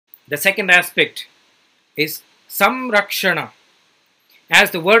The second aspect is Samrakshana.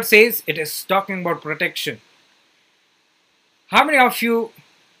 As the word says, it is talking about protection. How many of you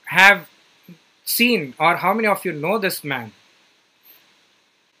have seen, or how many of you know this man?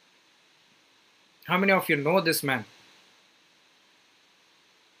 How many of you know this man?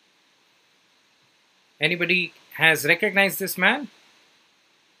 Anybody has recognized this man?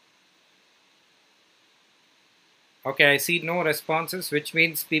 Okay, I see no responses, which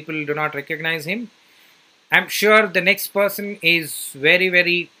means people do not recognize him. I'm sure the next person is very,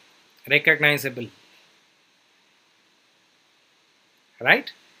 very recognizable.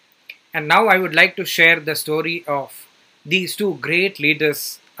 Right? And now I would like to share the story of these two great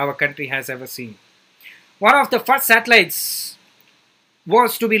leaders our country has ever seen. One of the first satellites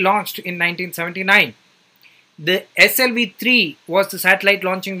was to be launched in 1979. The SLV-3 was the satellite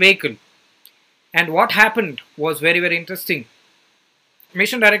launching vehicle. And what happened was very, very interesting.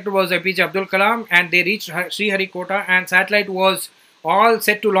 Mission director was APJ Abdul Kalam, and they reached Sriharikota, and satellite was all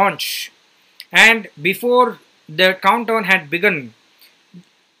set to launch. And before the countdown had begun,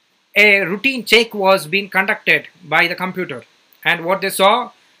 a routine check was being conducted by the computer. And what they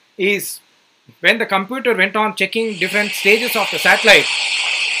saw is when the computer went on checking different stages of the satellite,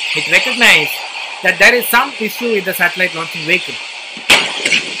 it recognized that there is some issue with the satellite launching vehicle.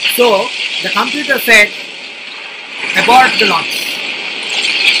 So the computer said, abort the launch.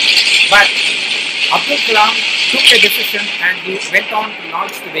 But Abdul Kalam took a decision and he went on to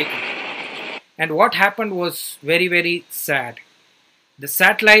launch the vehicle. And what happened was very, very sad. The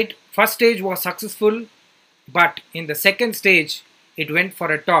satellite first stage was successful, but in the second stage it went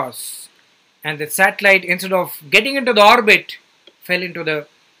for a toss. And the satellite, instead of getting into the orbit, fell into the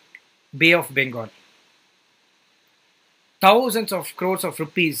Bay of Bengal. Thousands of crores of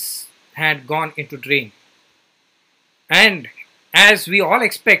rupees had gone into drain. And as we all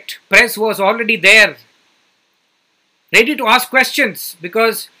expect, press was already there, ready to ask questions,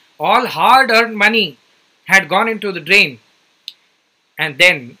 because all hard-earned money had gone into the drain. And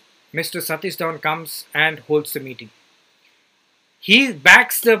then Mr. Satish Dhawan comes and holds the meeting. He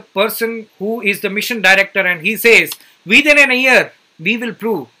backs the person who is the mission director, and he says, within a year, we will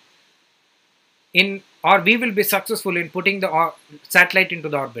prove we will be successful in putting the satellite into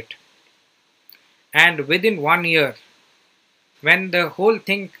the orbit. And within 1 year, when the whole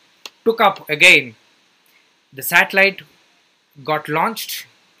thing took up again, the satellite got launched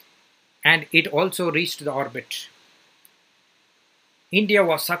and it also reached the orbit. India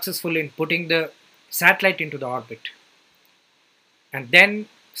was successful in putting the satellite into the orbit. And then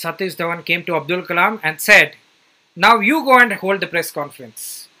Satish Dhawan came to Abdul Kalam and said, now you go and hold the press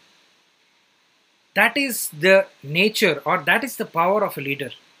conference. That is the nature, or that is the power of a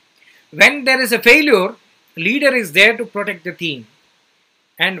leader. When there is a failure, leader is there to protect the team.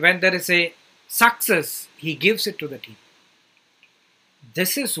 And when there is a success, he gives it to the team.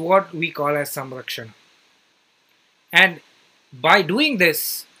 This is what we call as Samrakshana. And by doing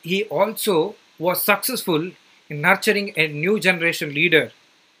this, he also was successful in nurturing a new generation leader.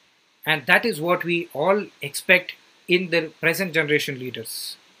 And that is what we all expect in the present generation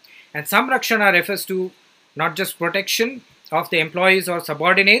leaders. And Samrakshana refers to not just protection of the employees or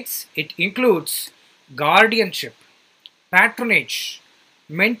subordinates, it includes guardianship, patronage,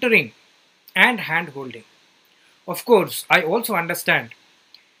 mentoring, and hand-holding. Of course, I also understand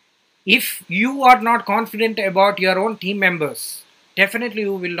if you are not confident about your own team members, definitely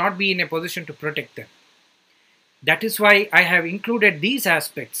you will not be in a position to protect them. That is why I have included these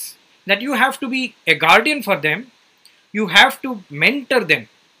aspects, that you have to be a guardian for them, you have to mentor them.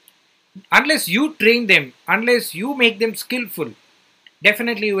 Unless you train them, unless you make them skillful,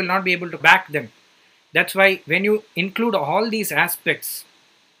 definitely you will not be able to back them. That's why when you include all these aspects,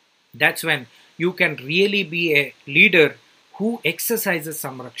 that's when you can really be a leader who exercises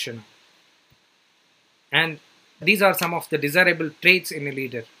Samrakshana. And these are some of the desirable traits in a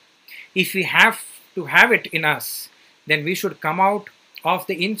leader. If we have to have it in us, then we should come out of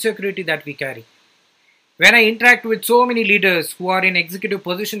the insecurity that we carry. When I interact with so many leaders who are in executive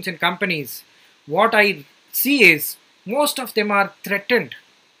positions in companies, what I see is most of them are threatened.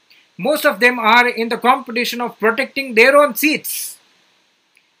 Most of them are in the competition of protecting their own seats.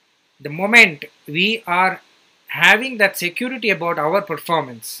 The moment we are having that security about our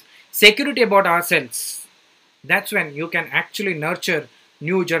performance, security about ourselves, that's when you can actually nurture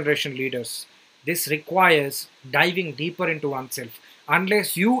new generation leaders. This requires diving deeper into oneself.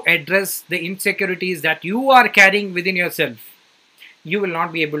 Unless you address the insecurities that you are carrying within yourself, you will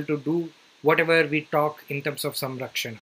not be able to do whatever we talk in terms of Samrakshana.